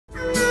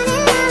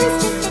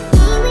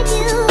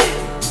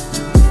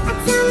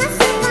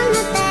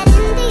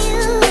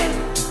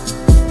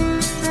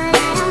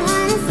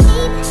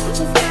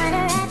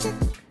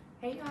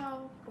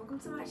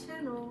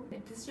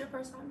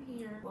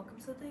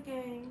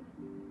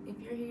If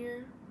you're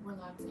here, we're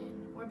locked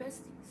in. We're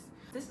besties.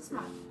 This is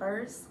my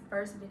first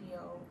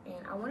video,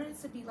 and I wanted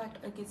it to be like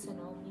a get to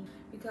know me,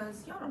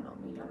 because y'all don't know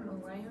me, y'all don't know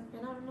who I am,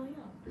 and I don't know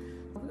y'all.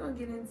 We're gonna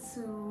get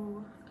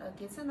into a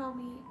get to know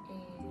me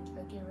and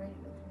a get ready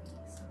with me.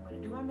 So I'm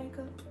gonna do my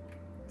makeup.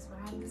 That's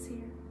my hype is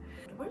here.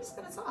 We're just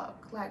gonna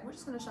talk. Like, we're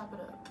just gonna chop it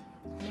up.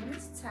 My name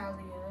is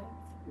Talia,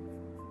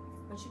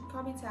 but you can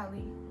call me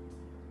Tally.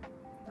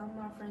 Some of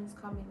my friends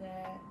call me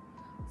that.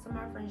 Some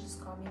of my friends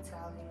just call me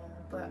Talia.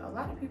 But a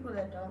lot of people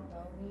that don't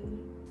know me,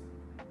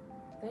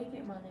 they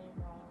get my name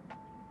wrong.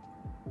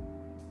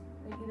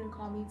 They either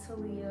call me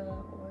Talia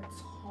or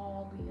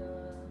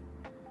Talia,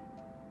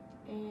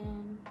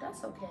 and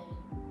that's okay.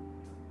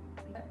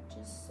 That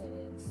just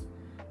says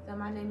that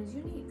my name is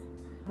unique.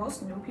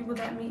 Most new people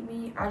that meet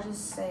me, I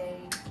just say,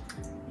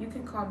 you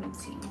can call me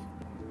T.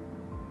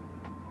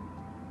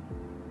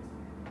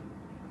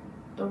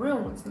 The real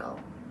ones know.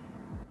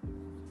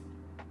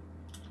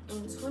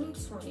 In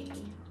 2020,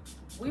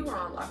 we were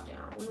on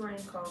lockdown. We were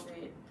in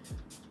COVID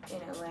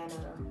in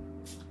Atlanta.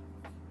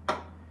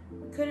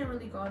 We couldn't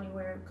really go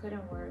anywhere,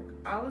 couldn't work.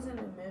 I was in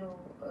the middle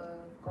of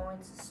going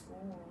to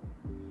school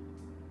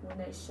when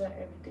they shut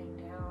everything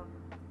down.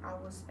 I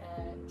was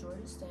at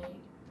Georgia State.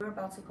 We were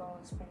about to go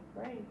on spring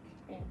break,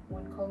 and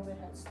when COVID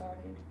had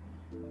started,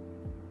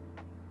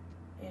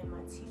 and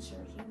my teacher,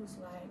 he was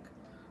like,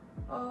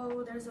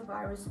 oh, there's a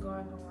virus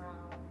going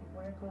around.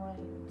 We're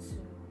going to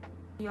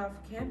be off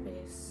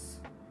campus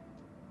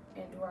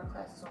and do our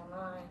classes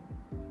online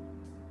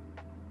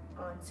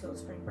until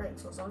spring break.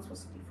 So it's only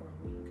supposed to be for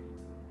a week.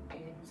 And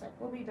he was like,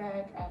 we'll be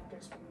back after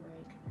spring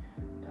break,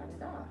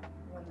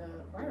 when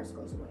the virus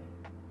goes away.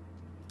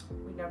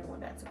 We never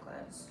went back to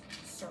class.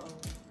 So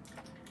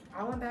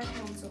I went back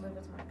home to live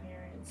with my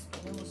parents,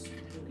 and it was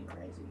really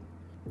crazy.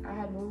 I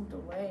had moved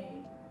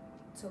away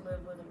to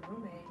live with a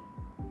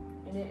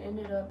roommate, and it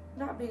ended up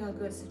not being a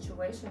good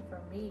situation for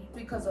me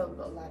because of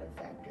a lot of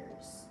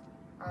factors.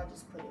 I'll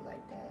just put it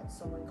like that.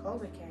 So when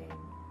COVID came,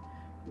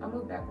 I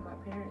moved back with my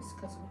parents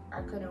because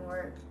I couldn't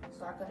work,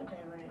 so I couldn't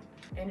pay rent.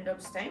 Ended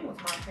up staying with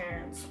my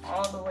parents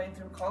all the way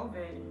through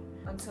COVID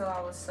until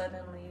I was like,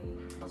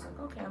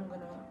 okay, I'm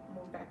gonna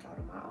move back out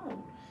on my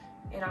own.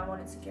 And I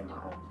wanted to get my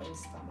own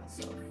place by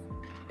myself.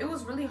 It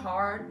was really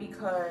hard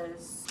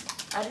because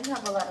I didn't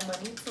have a lot of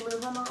money to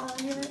live on my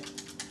own yet.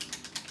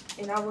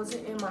 And I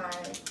wasn't in my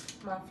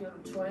field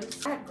of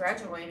choice. I had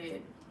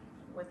graduated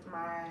with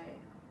my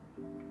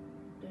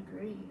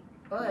degree,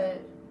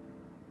 but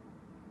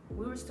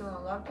we were still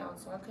on lockdown,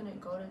 so I couldn't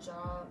go to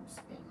jobs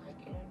and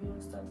like interview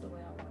and stuff the way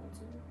I wanted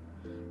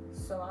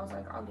to. So I was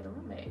like, I'll get a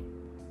roommate.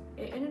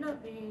 It ended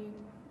up being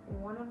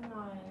one of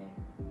my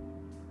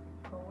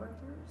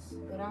co-workers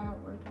that I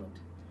had worked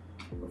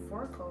with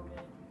before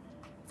COVID,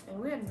 and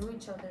we had knew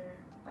each other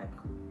like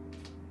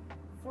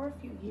for a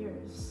few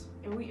years,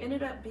 and we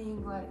ended up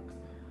being like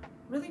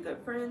really good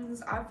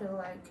friends, I feel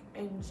like,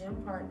 and gym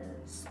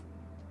partners.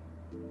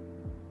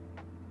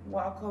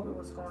 While COVID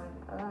was going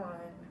on,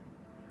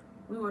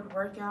 we would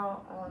work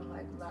out on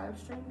like live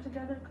stream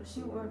together because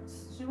she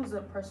was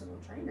a personal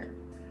trainer.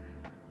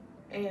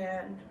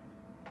 And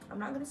I'm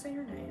not gonna say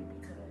her name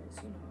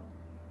because, you know,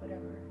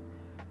 whatever.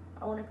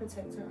 I want to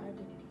protect her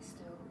identity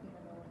still, even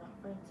though we're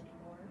not friends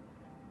anymore.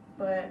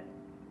 But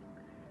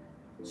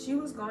she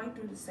was going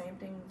through the same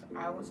things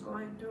I was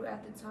going through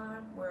at the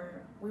time,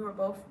 where we were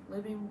both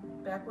living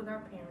back with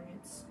our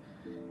parents,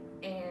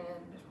 and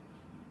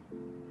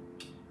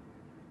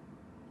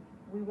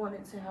we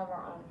wanted to have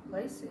our own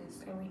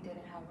places, and we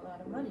didn't have a lot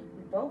of money.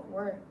 We both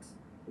worked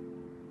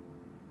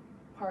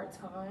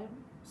part-time,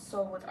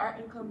 so with our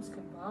incomes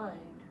combined,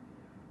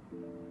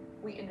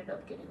 we ended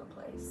up getting a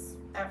place.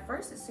 At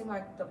first, it seemed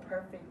like the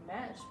perfect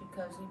match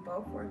because we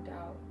both worked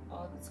out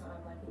all the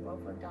time. Like, we both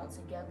worked out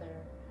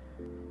together.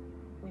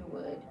 We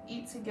would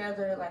eat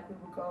together, like we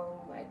would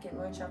go like get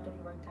lunch after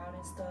we worked out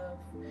and stuff.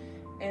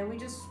 And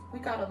we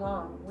got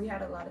along. We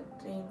had a lot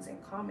of things in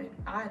common,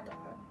 I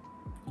thought.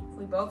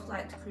 We both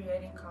liked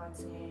creating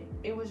content.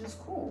 It was just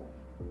cool.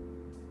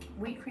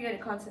 We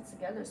created content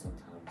together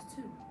sometimes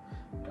too.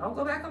 Don't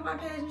go back on my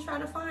page and try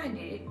to find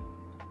it,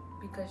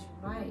 because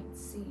you might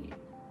see it.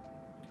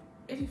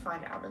 If you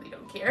find it, I really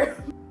don't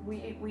care.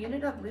 We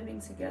ended up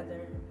living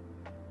together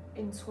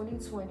in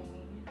 2020.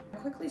 I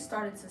quickly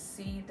started to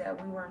see that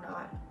we were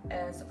not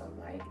as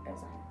alike as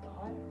I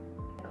thought.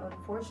 And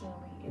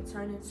unfortunately, it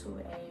turned into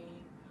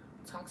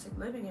a toxic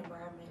living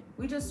environment.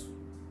 We just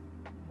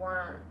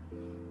weren't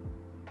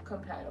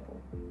compatible.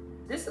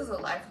 This is a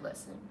life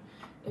lesson.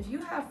 If you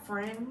have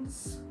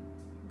friends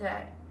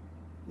that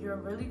you're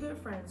really good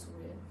friends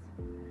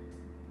with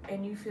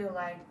and you feel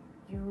like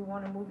you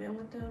want to move in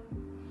with them,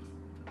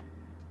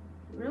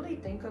 really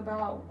think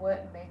about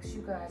what makes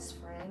you guys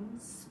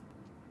friends.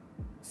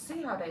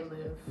 See how they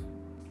live.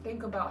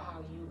 Think about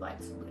how you like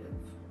to live.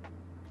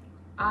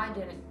 I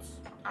didn't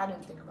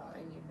think about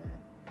any of that.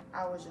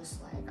 I was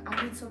just like,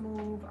 I need to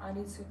move. I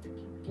need to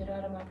get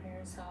out of my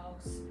parents'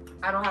 house.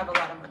 I don't have a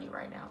lot of money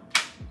right now.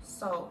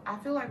 So I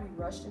feel like we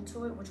rushed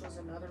into it, which was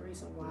another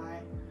reason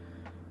why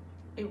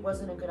it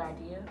wasn't a good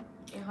idea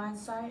in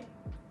hindsight.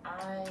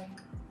 I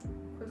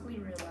quickly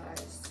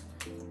realized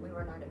we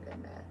were not a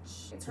good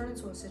match. It turned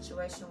into a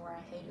situation where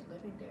I hated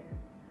living there.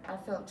 I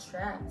felt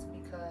trapped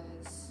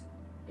because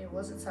it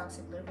was a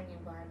toxic living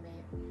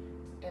environment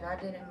and I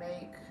didn't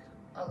make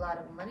a lot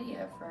of money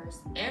at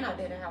first and I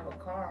didn't have a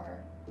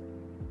car.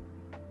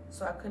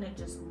 So I couldn't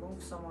just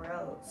move somewhere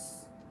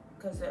else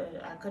because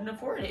I couldn't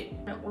afford it.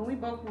 When we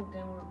both moved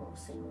in, we were both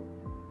single.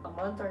 A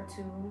month or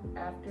two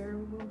after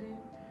we moved in,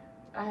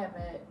 I had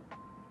met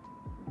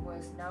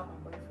what's now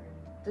my boyfriend.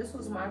 This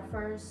was my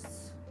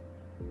first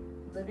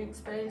living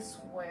space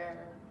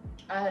where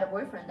I had a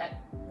boyfriend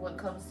that would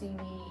come see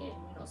me and,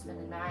 you know, spend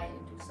the night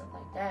and do stuff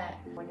like that.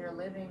 When you're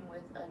living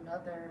with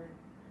another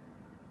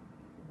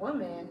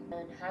woman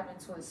and having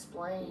to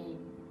explain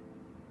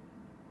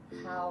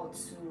how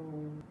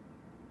to,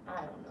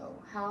 I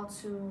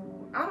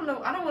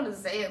don't want to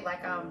say it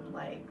like I'm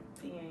like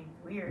being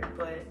weird,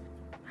 but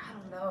I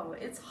don't know.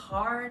 It's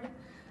hard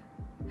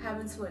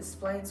having to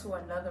explain to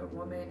another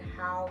woman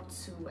how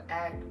to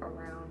act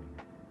around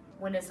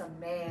when it's a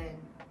man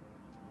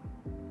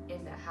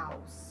in the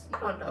house. I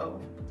don't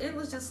know. It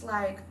was just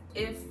like,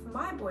 if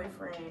my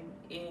boyfriend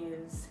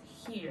is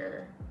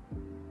here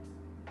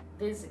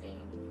visiting,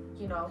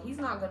 you know, he's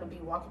not gonna be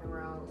walking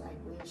around like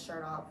with his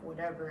shirt off,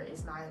 whatever.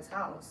 It's not his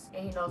house,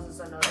 and he knows there's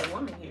another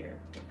woman here.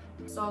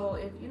 So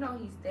if you know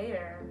he's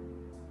there,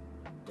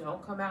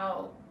 don't come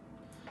out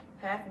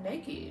half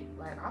naked.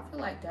 Like, I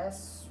feel like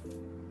that's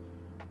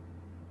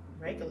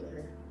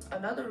regular.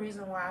 Another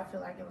reason why I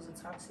feel like it was a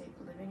toxic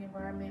living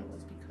environment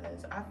was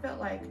because I felt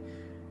like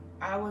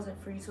I wasn't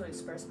free to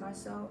express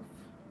myself.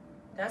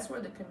 That's where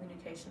the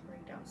communication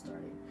breakdown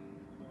started.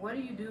 What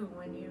do you do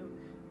when you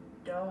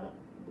don't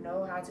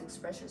know how to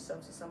express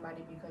yourself to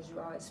somebody because you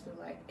always feel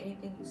like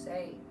anything you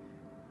say,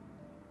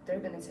 they're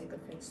gonna take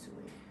offense to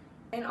it?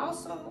 And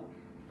also,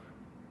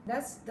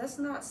 that's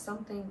not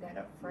something that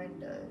a friend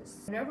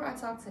does. Whenever I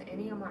talk to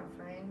any of my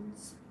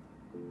friends,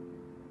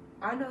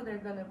 I know they're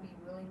gonna be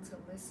willing to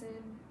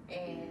listen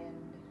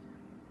and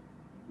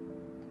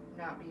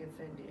not be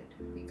offended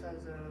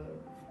because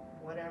of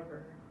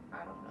whatever.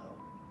 I don't know.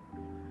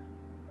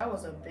 That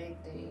was a big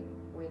thing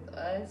with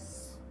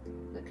us.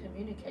 The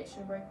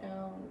communication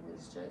breakdown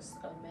was just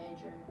a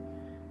major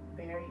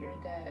barrier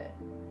that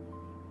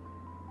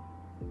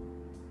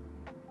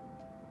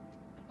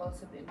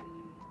ultimately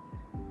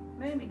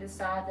made me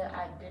decide that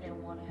I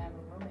didn't want to have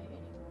a roommate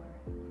anymore.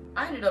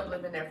 I ended up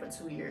living there for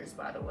 2 years,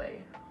 by the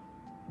way.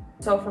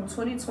 So from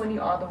 2020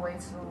 all the way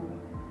to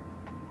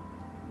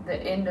the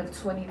end of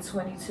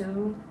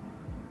 2022.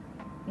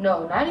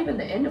 No, not even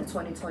the end of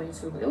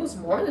 2022. It was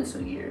more than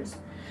 2 years.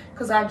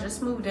 Because I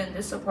just moved in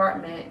this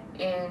apartment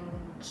in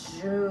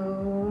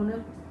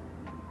June.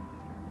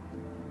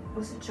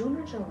 Was it June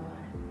or July?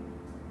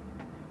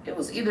 It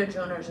was either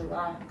June or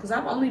July. Because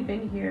I've only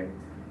been here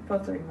for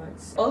 3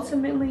 months.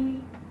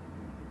 Ultimately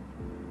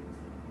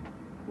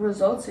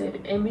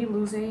resulted in me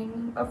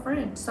losing a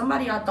friend.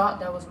 Somebody I thought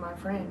that was my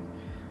friend.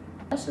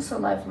 That's just a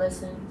life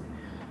lesson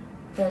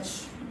that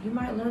you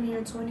might learn in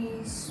your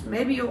 20s.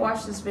 Maybe you'll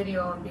watch this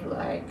video and be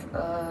like,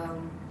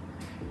 I'm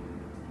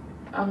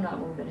not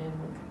moving in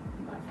with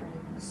my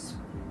friends.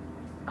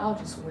 I'll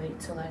just wait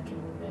till I can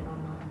move in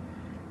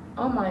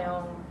on my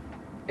own.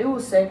 It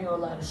will save you a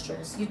lot of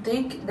stress. You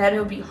think that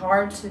it'll be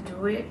hard to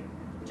do it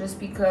just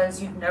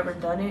because you've never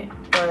done it,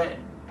 but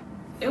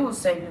it will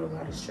save you a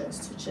lot of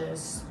stress to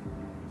just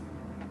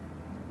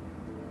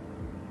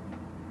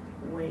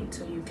wait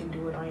till you can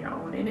do it on your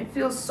own. And it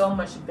feels so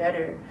much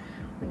better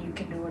when you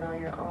can do it on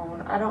your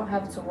own. I don't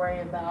have to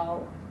worry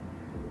about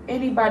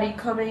anybody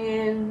coming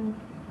in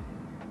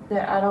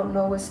that I don't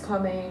know is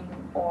coming,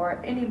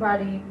 or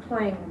anybody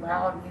playing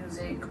loud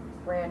music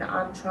when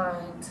I'm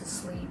trying to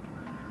sleep,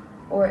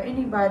 or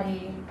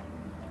anybody,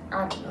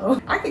 I don't know.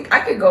 I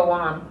could go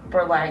on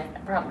for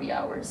like probably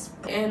hours.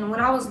 And when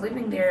I was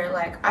living there,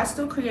 like, I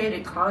still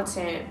created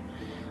content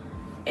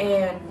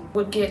and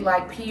would get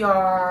like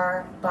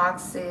PR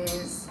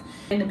boxes.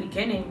 In the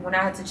beginning, when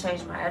I had to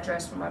change my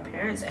address from my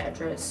parents'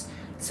 address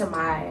to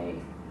my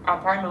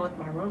apartment with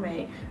my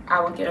roommate,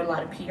 I would get a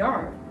lot of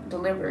PR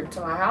delivered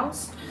to my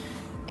house.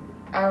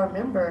 I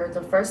remember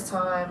the first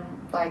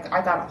time, like,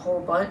 I got a whole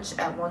bunch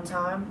at one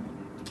time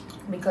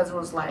because it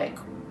was like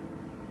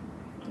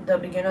the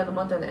beginning of the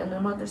month or the end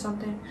of the month or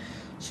something.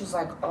 She was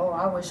like, oh,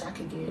 I wish I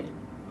could get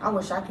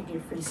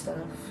free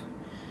stuff.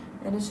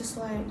 And it's just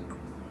like,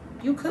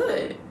 you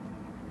could,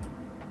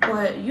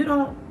 but you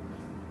don't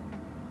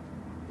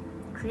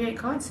create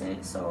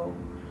content, so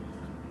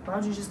why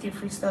would you just get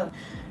free stuff?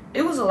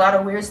 It was a lot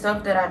of weird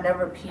stuff that I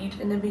never peeped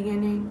in the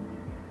beginning,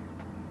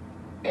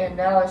 and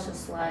now it's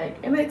just like,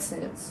 it makes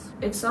sense.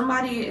 If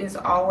somebody is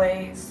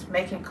always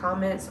making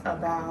comments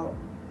about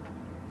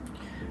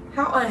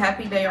how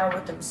unhappy they are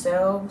with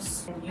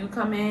themselves, and you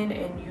come in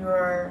and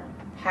you're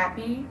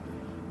happy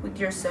with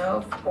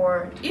yourself,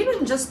 or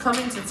even just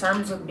coming to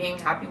terms with being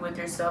happy with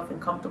yourself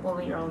and comfortable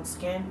in your own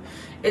skin,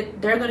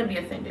 they're gonna be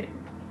offended.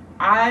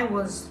 I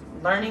was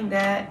learning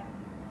that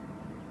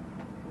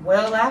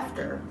well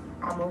after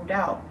I moved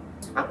out.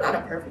 I'm not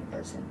a perfect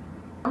person.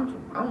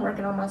 I'm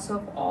working on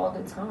myself all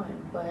the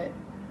time, but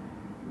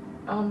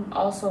I'm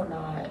also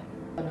not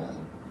gonna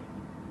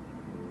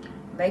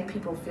make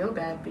people feel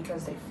bad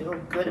because they feel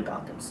good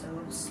about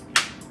themselves.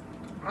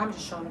 I'm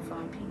just trying to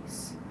find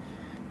peace.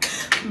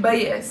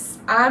 But yes,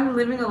 I'm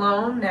living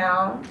alone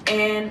now,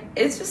 and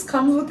it just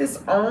comes with its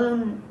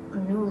own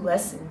new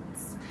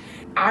lessons.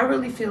 I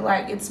really feel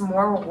like it's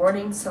more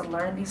rewarding to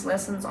learn these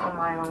lessons on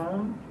my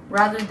own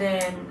rather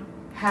than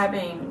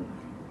having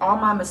all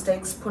my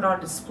mistakes put on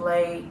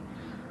display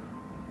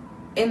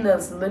in the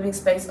living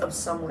space of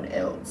someone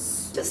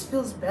else. It just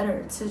feels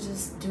better to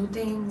just do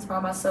things by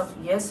myself.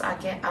 Yes, I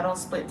don't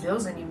split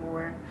bills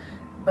anymore,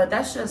 but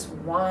that's just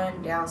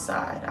one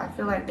downside. I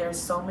feel like there's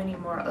so many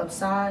more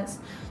upsides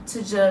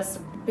to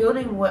just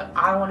building what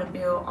I want to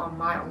build on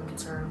my own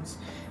terms,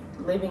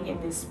 living in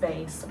this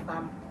space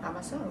by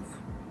myself.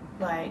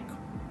 Like,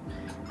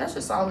 that's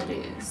just all it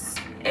is.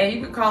 And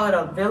you could call it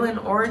a villain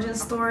origin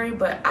story,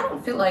 but I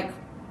don't feel like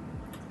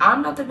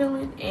I'm not the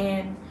villain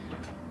and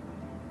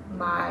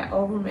my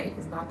old roommate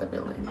is not the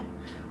villain.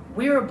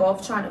 We were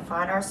both trying to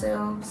find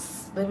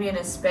ourselves, living in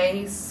a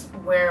space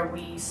where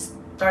we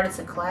started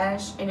to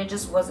clash, and it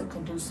just wasn't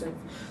conducive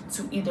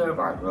to either of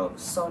our growth.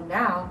 So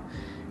now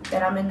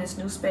that I'm in this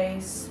new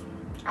space,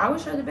 I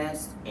wish her the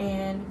best,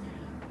 and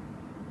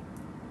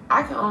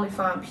I can only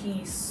find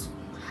peace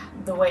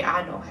the way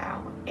I know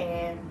how,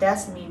 and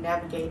that's me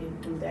navigating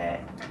through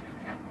that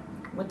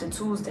with the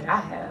tools that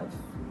I have.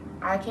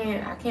 I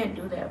can't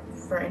do that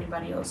for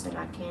anybody else, and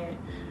I can't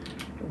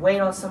wait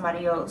on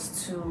somebody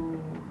else to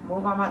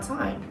move on my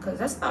time, because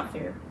that's not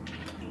fair.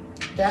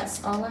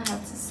 That's all I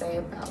have to say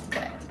about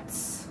that.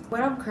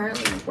 What I'm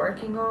currently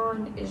working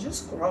on is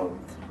just growth.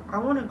 I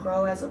want to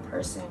grow as a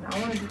person. I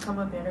want to become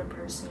a better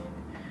person.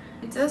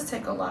 It does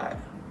take a lot,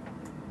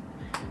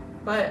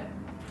 but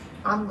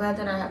I'm glad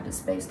that I have the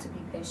space to be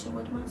patient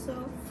with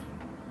myself,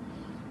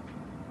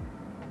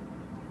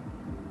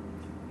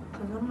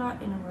 because I'm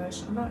not in a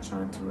rush. I'm not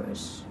trying to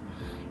rush,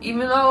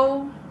 even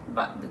though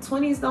the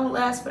 20s don't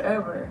last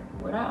forever.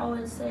 What I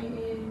always say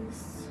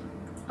is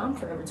I'm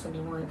forever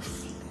 21.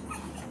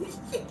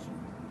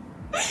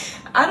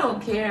 I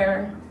don't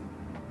care,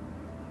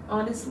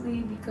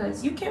 honestly,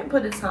 because you can't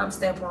put a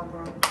timestamp on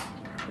growth.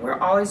 We're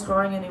always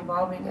growing and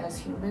evolving as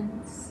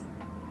humans,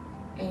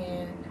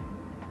 and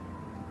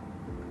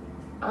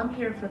I'm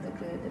here for the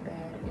good, the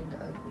bad, and the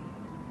ugly,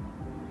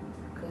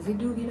 because it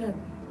do get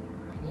ugly.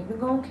 I ain't even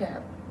gonna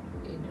cap,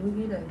 it do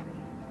get ugly.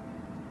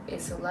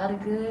 It's a lot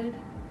of good,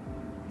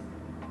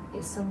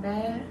 it's some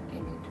bad,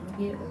 and it do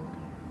get ugly.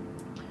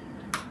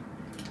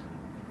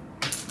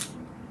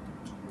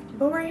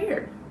 But we're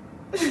here.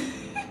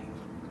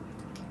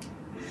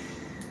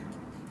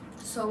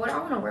 So what I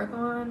want to work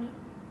on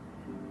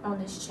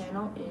this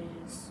channel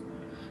is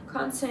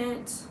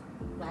content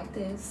like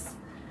this,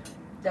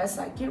 that's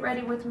like get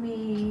ready with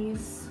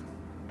me's,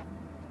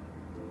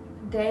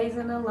 days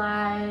in the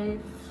life,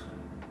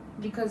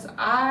 because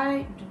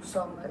I do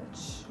so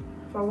much.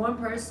 For one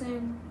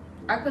person,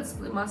 I could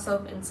split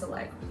myself into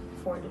like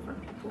 4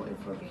 different people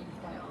if we're being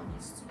quite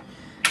honest.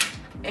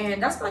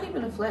 And that's not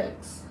even a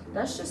flex.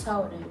 That's just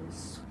how it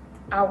is.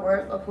 I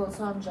work a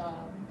full-time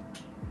job.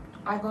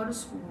 I go to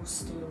school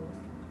still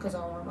because I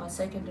want my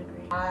 2nd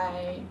degree.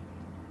 I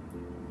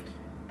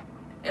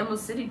am a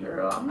city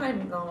girl. I'm not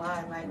even gonna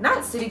lie. Like,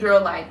 not city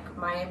girl like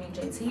Miami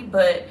JT,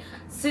 but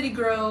city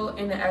girl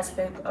in the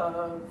aspect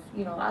of,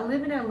 you know, I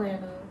live in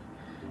Atlanta.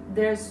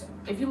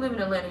 If you live in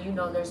Atlanta, you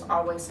know there's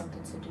always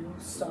something to do.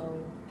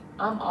 So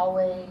I'm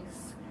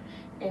always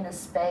in a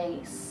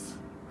space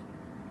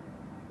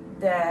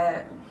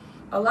that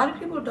a lot of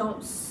people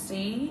don't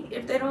see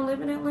if they don't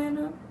live in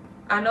Atlanta.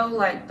 I know,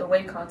 like, the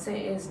way content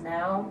is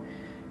now,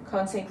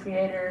 content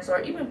creators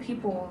or even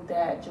people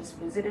that just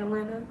visit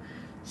Atlanta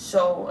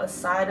show a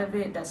side of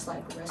it that's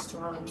like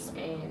restaurants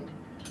and,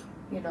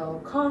 you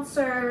know,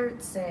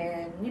 concerts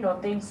and, you know,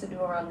 things to do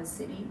around the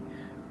city.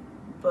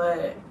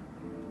 But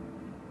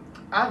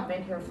I've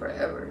been here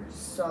forever,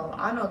 so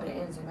I know the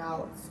ins and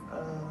outs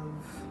of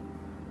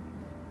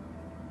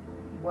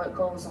what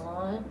goes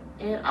on,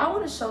 and I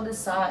want to show this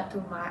side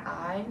through my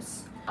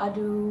eyes. I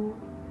do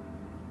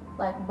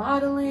like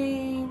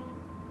modeling,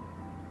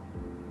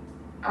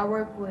 I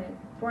work with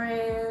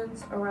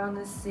brands around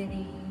the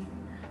city,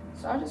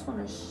 so I just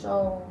want to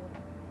show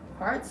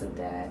parts of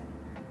that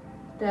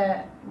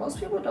most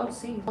people don't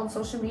see. On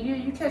social media,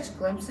 you catch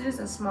glimpses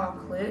and small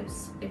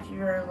clips if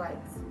you're like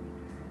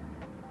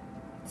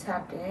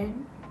tapped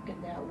in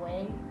that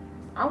way.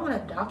 I want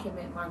to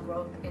document my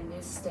growth in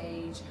this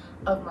stage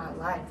of my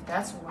life.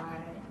 That's why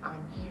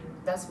I'm here.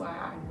 That's why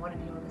I want to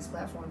be on this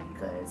platform,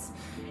 because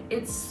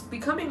it's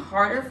becoming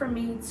harder for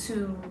me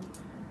to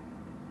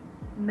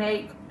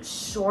make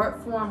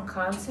short form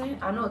content.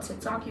 I know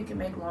TikTok, you can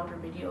make longer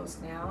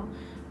videos now,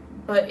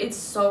 but it's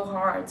so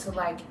hard to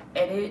like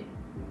edit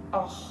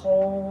a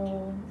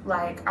whole,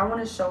 like, I want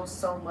to show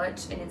so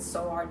much and it's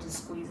so hard to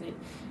squeeze it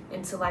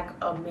into like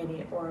a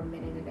minute or a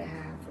minute and a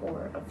half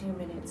or a few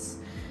minutes.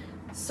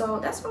 So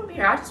that's what I'm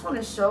here. I just want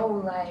to show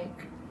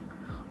like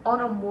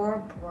on a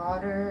more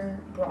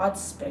broad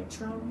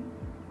spectrum,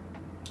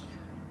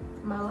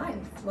 my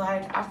life.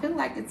 Like, I feel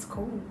like it's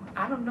cool.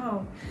 I don't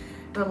know.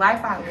 The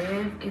life I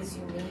live is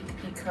unique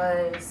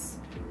because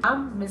I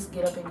miss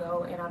get up and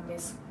go, and I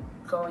miss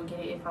go and get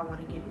it if I want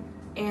to get it.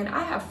 And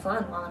I have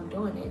fun while I'm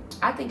doing it.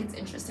 I think it's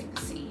interesting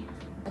to see.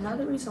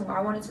 Another reason why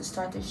I wanted to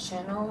start this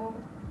channel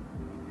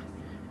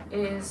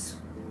is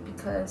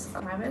because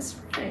of my best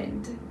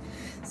friend.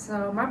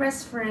 So my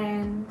best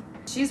friend,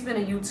 she's been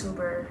a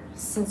YouTuber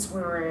since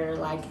we were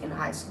like in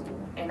high school,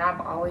 and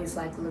I've always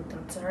like looked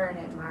up to her and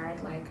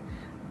admired like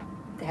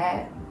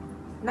that,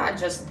 not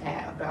just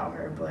that about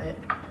her, but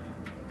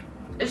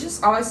it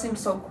just always seemed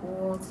so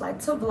cool to like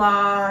to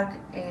vlog.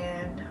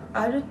 And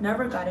I just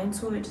never got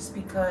into it just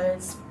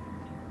because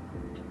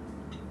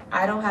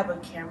I don't have a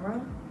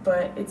camera.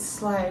 But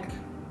it's like,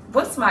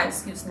 what's my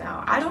excuse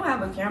now? I don't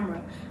have a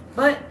camera,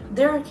 but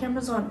there are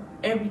cameras on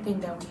everything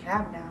that we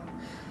have now.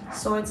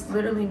 So it's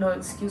literally no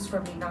excuse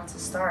for me not to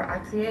start. I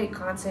create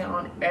content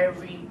on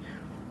every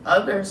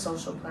other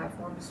social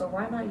platform, so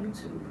why not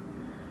YouTube?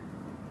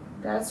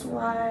 That's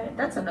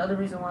another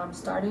reason why I'm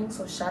starting.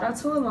 So shout out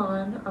to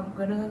Alon. I'm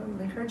gonna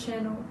link her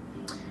channel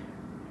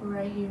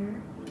right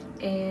here,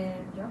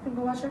 and y'all can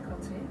go watch her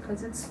content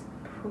because it's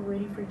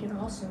pretty freaking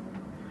awesome,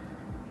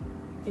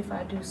 if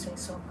I do say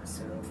so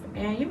myself.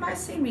 And you might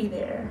see me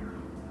there.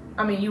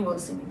 I mean, you will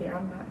see me there.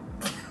 I'm not.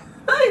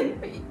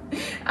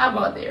 I'm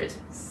on there.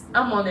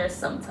 I'm on there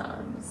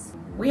sometimes.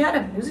 We had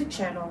a music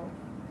channel.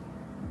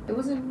 It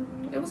was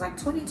like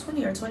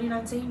 2020 or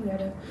 2019. We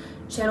had a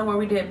channel where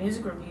we did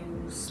music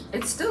reviews.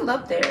 It's still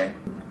up there.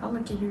 I'll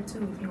link it here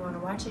too if you want to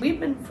watch it. We've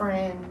been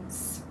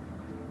friends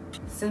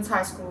since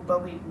high school,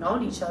 but we've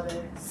known each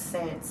other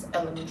since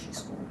elementary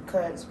school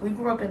because we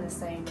grew up in the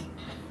same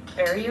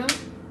area,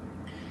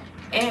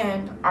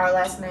 and our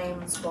last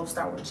names both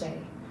start with J.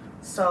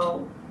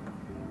 So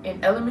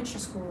in elementary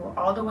school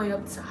all the way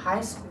up to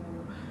high school,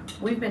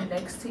 we've been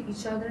next to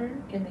each other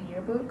in the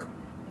yearbook.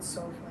 It's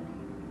so funny.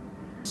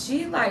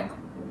 She like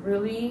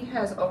really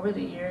has over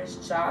the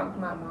years jogged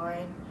my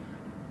mind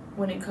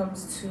when it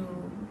comes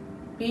to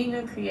being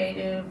a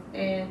creative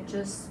and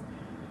just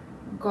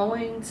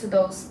going to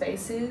those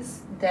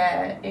spaces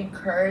that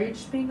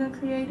encourage being a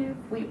creative.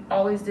 We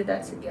always did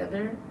that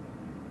together.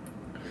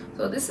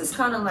 So this is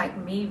kind of like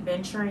me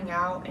venturing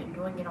out and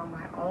doing it on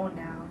my own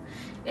now.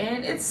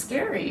 And it's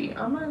scary,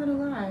 I'm not gonna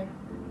lie.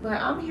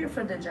 But I'm here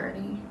for the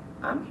journey.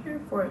 I'm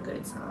here for a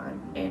good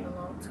time and a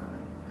long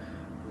time.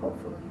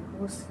 Hopefully,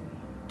 we'll see.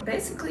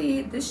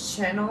 Basically, this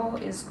channel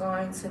is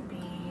going to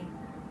be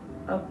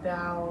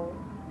about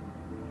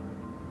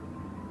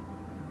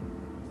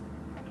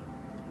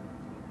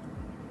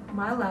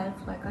my life,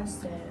 like I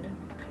said.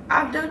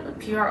 I've done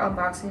PR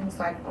unboxings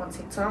like on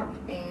TikTok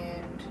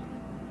and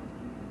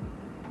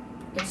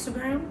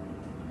Instagram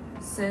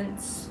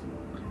since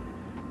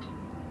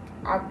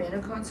I've been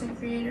a content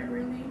creator,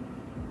 really.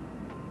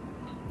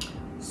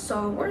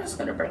 So we're just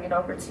gonna bring it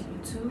over to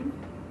YouTube.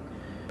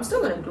 I'm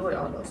still gonna do it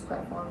on those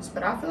platforms,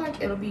 but I feel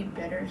like it'll be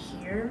better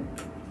here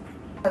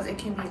because it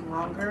can be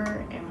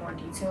longer and more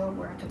detailed,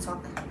 where I can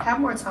have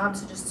more time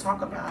to just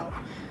talk about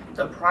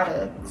the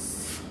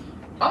products.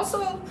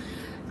 Also,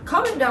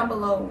 comment down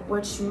below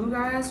what you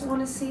guys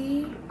want to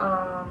see.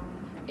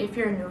 If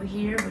you're new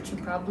here, which you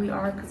probably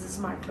are because this is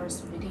my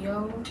first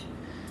video,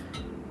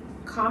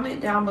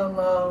 comment down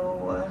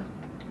below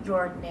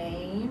your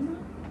name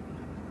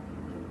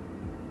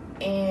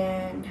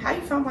and how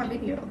you found my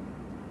video,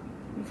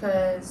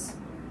 because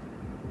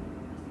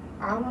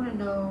I want to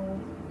know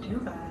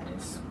you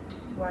guys.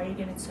 Why are you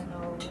getting to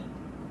know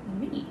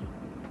me?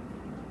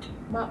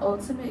 My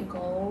ultimate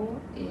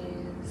goal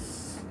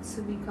is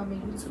to become a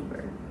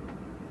YouTuber,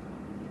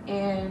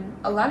 and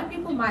a lot of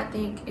people might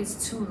think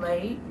it's too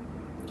late.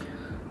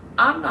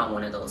 I'm not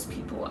one of those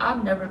people.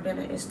 I've never been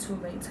a it's too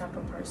late type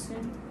of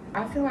person.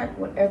 I feel like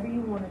whatever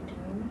you want to do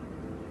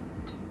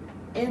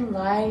in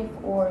life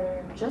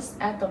or just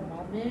at the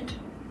moment,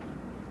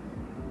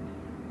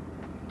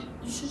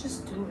 you should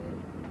just do it.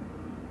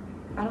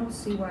 I don't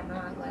see why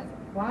not. Like,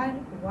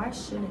 why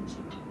shouldn't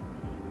you?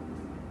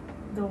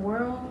 The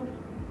world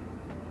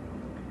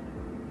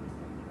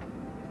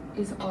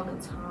is on a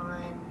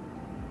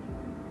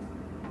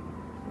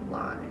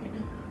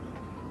timeline.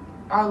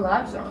 Our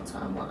lives are on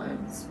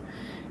timelines,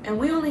 and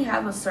we only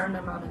have a certain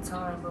amount of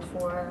time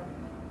before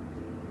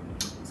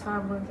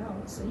time runs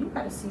out. So you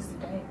gotta seize the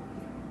day.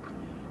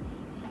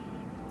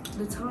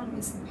 The time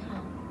is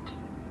now.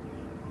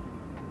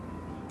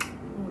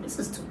 Ooh, this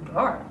is too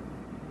dark.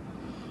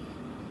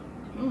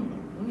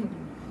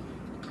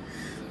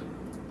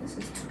 This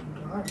is too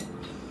dark.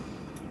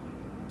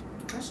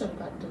 I should have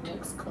got the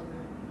next color.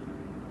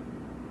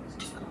 This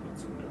is going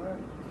too dark.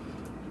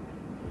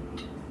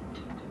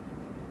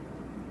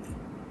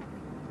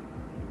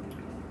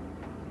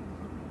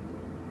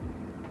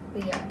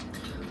 But yeah,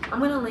 I'm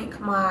gonna link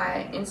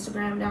my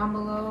Instagram down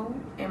below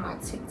and my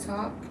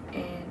TikTok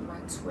and my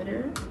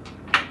Twitter.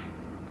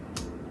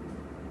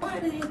 Go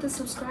ahead and hit the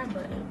subscribe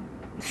button.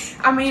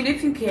 I mean,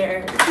 if you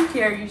care,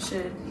 you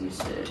should.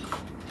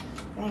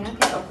 Dang, I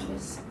can't open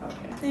this.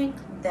 Okay. I think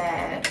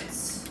that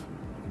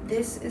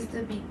this is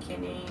the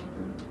beginning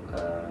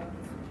of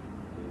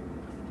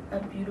a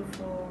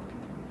beautiful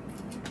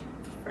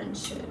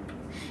friendship.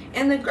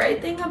 And the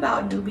great thing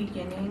about new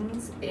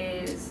beginnings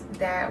is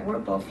that we're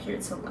both here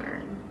to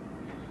learn.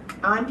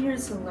 I'm here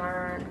to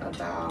learn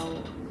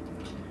about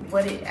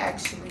what it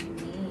actually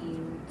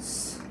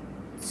means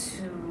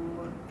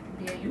to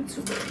be a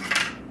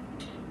YouTuber.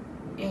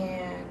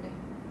 And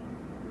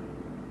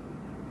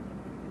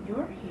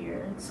you're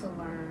here to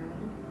learn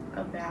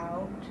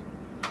about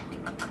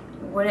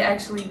what it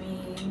actually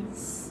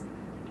means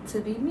to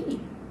be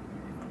me.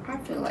 I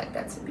feel like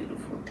that's a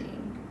beautiful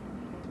thing.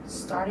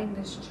 Starting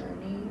this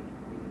journey,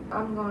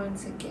 I'm going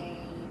to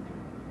gain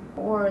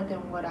more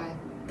than what I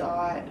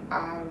thought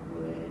I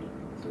would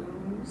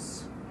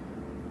lose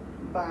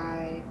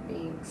by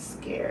being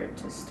scared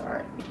to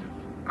start.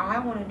 I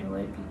want to do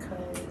it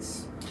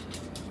because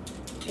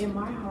in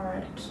my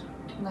heart,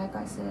 like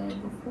I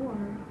said before,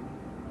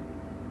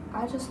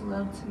 I just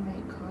love to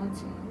make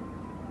content,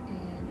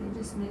 and it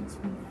just makes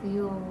me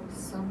feel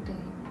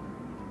something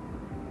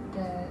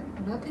that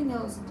nothing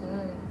else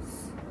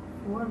does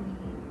for me,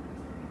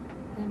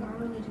 and I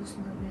really just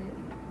love it.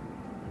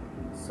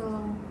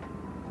 So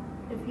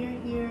if you're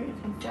here,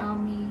 if you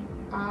found me,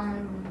 I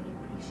really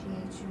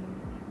appreciate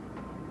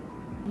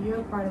you. You're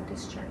a part of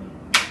this journey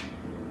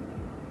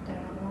that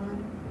I'm on,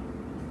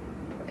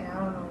 and I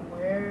don't know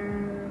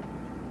where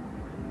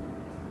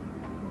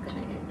we're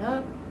gonna end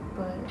up,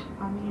 but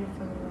I'm here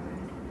for the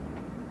ride.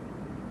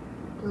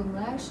 The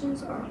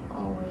lashes are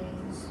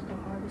always the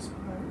hardest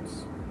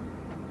parts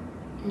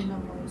and the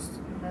most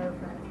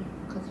nerve-wracking,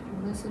 because if you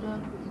mess it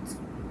up, it's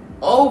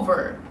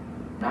over.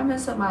 When I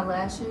mess up my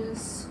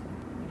lashes,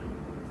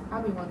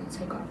 I'll be wanting to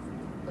take off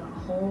the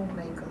whole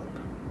makeup.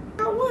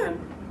 I won.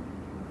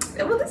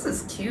 Well, this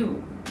is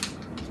cute.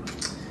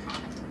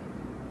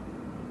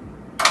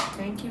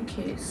 Thank you,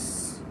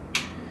 Kiss.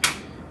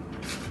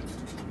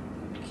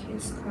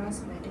 Kiss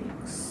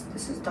Cosmetics.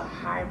 This is the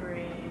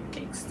hybrid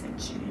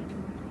extension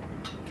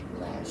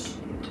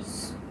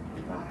lashes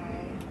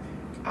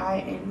by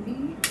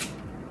Envy.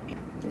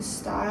 This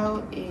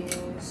style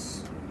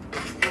is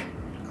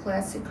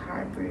classic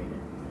hybrid,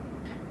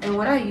 and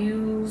what I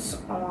use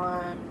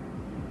on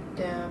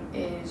them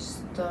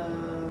is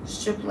the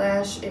strip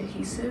lash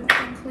adhesive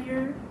and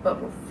clear. But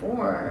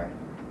before,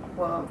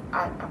 well,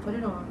 I put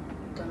it on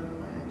the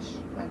lash,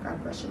 like I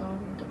brush it on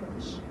with the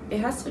brush. It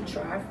has to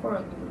dry for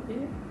a little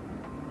bit,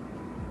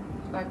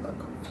 like a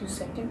few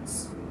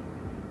seconds,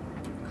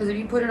 because if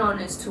you put it on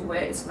and it's too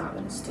wet, it's not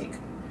gonna stick.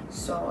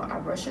 So I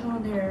brush it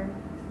on there,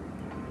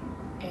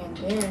 and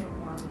then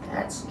while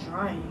that's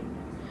drying,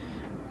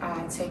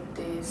 I take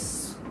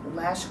this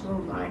lash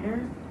glue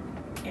liner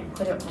and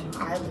put it on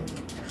my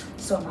eyelid,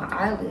 so my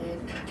eyelid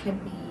can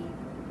be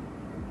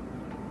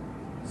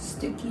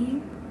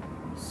sticky.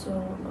 So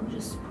I'm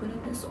just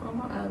putting this on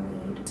my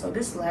eyelid. So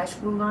this lash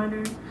glue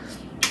liner,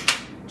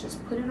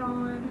 just put it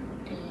on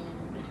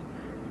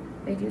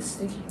and it gets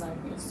sticky like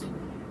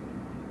instantly.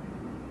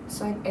 It's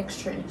like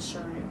extra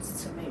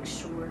insurance to make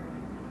sure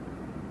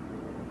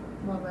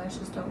my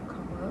lashes don't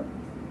come up.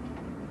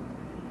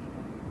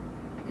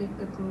 If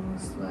the glue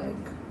is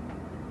like,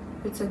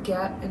 it's a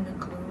gap in the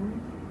glue,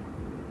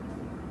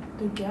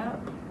 the gap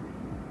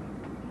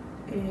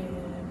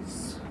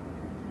is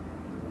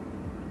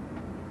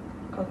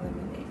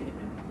eliminated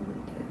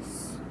with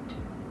this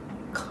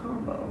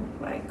combo.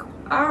 Like,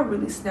 I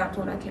really snapped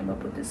when I came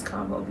up with this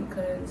combo,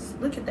 because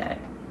look at that.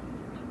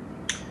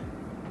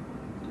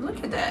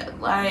 Look at that.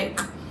 Like,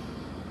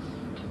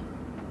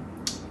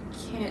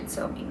 can't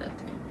tell me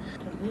nothing.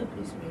 The lip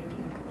is very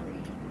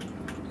important.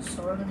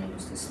 So we're gonna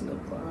use this lip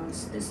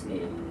gloss. This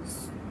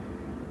is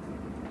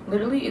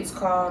literally, it's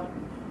called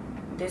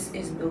This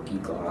Is Milky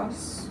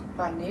Gloss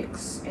by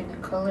NYX, and the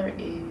color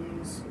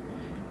is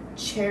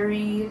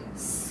Cherry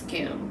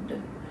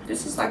Skimmed.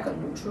 This is like a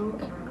neutral,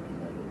 and I really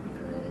love it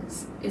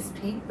because it's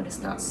pink, but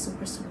it's not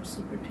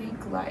super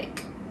pink,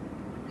 like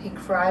Pink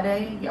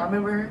Friday. Y'all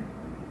remember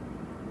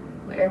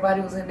when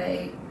everybody was in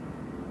a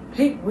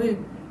pink wig?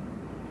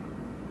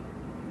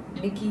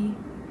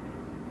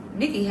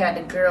 Nikki had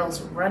the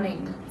girls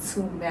running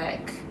to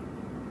MAC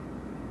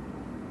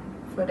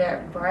for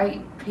that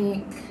bright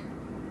pink.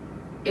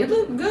 It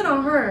looked good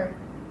on her,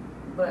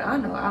 but I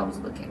know I was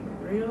looking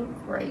real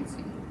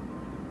crazy.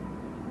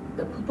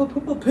 The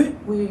pink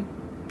wig,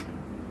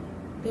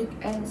 big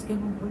ass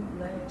giving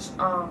whiplash.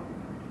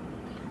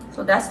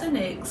 So that's the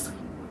NYX.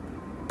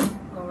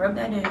 Gonna rub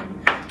that in,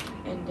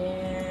 and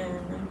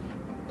then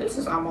this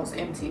is almost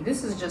empty.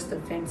 This is just the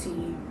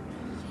FENTY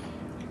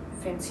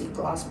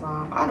Gloss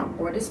Bomb. I done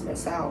wore this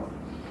mess out.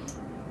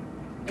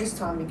 It's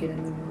time to get a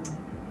new one.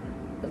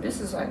 But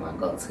this is like my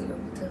go-to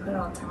to put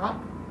on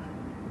top.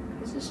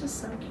 This is just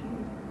so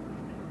cute.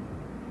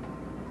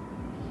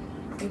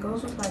 It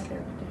goes with like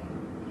everything.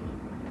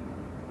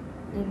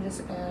 It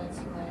just adds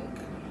like,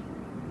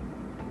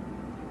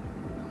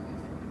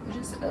 it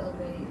just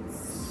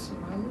elevates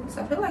my lips.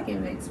 I feel like it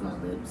makes my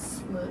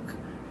lips look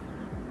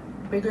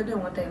bigger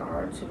than what they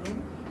are too.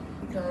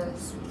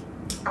 because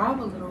I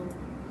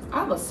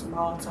have a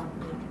small top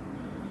lip.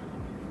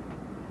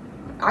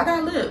 I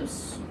got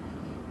lips.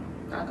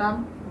 I got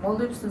more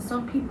lips than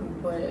some people,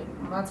 but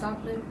my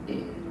top lip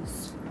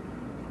is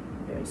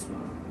very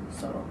small.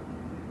 So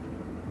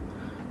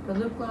the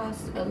lip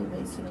gloss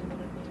elevates it a little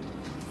bit.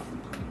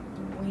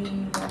 We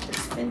got this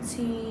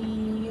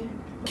FENTY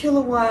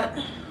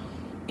Killawatt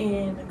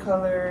in the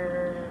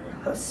color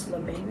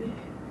Hustler Baby.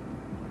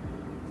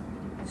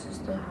 This is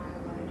the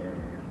highlighter.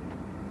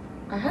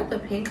 I had the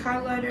pink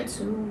highlighter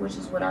too, which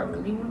is what I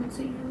really wanted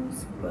to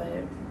use,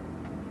 but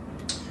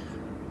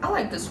I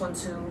like this one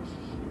too.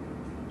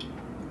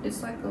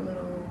 It's like a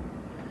little,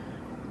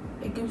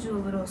 it gives you a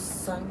little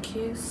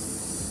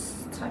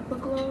sun-kiss type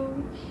of glow,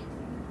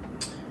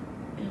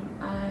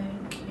 and I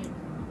can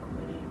rock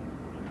with it.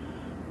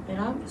 And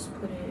I'll just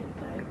put it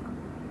like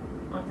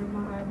under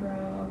my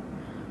eyebrow,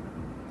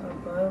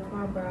 above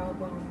my brow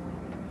bone,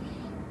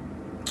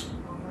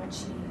 on my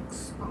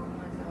cheeks, on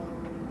my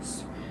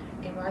nose,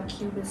 in my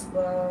cutest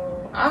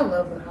bow. I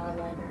love a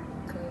highlighter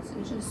because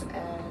it just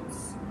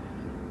adds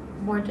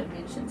more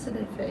dimension to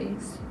the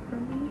face for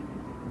me.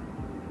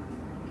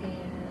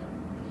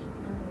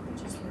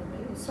 Just love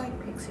it. It's like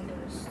pixie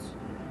dust.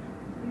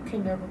 You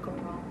can never go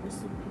wrong with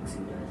some pixie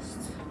dust.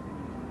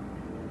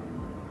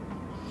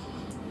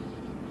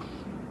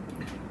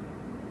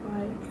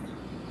 Like,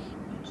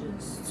 it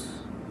just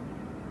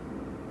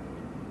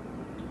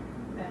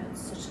adds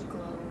such a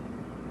glow.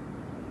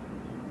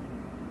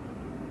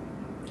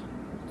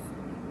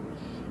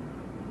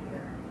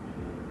 Here.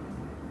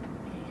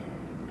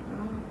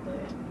 And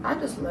but I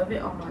just love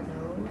it on my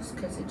nose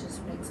because it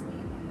just makes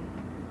me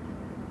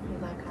feel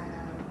like I have.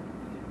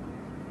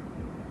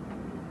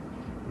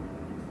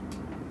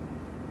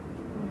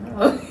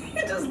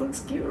 It just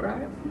looks cute,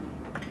 right?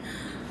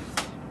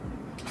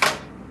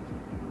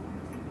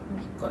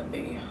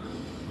 And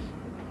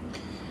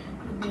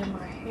then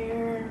my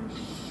hair.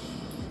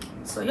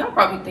 So y'all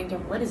probably thinking,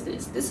 what is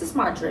this? This is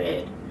my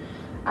dread.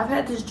 I've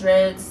had this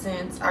dread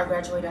since I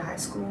graduated high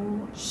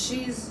school.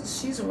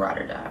 She's a ride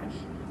or die.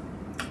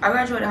 I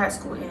graduated high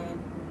school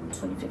in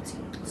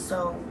 2015,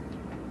 so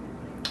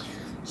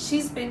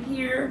she's been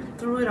here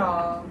through it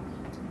all,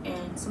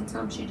 and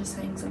sometimes she just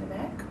hangs in the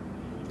back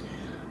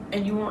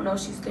and you won't know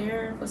she's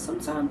there, but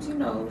sometimes, you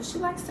know, she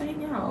likes to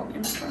hang out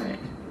in the front,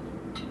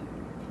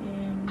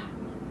 and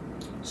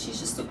she's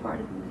just a part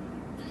of me.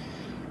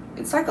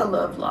 It's like a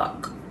love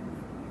lock.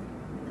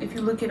 If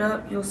you look it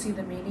up, you'll see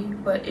the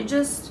meaning, but it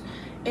just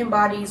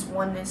embodies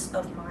oneness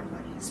of mind,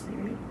 body, and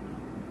spirit.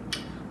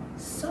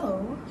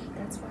 So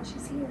that's why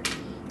she's here,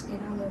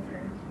 and I love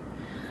her.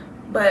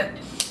 But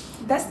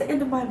that's the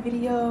end of my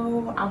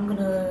video. I'm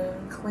gonna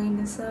clean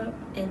this up,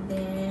 and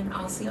then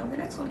I'll see you on the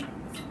next one.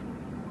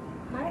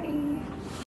 Bye.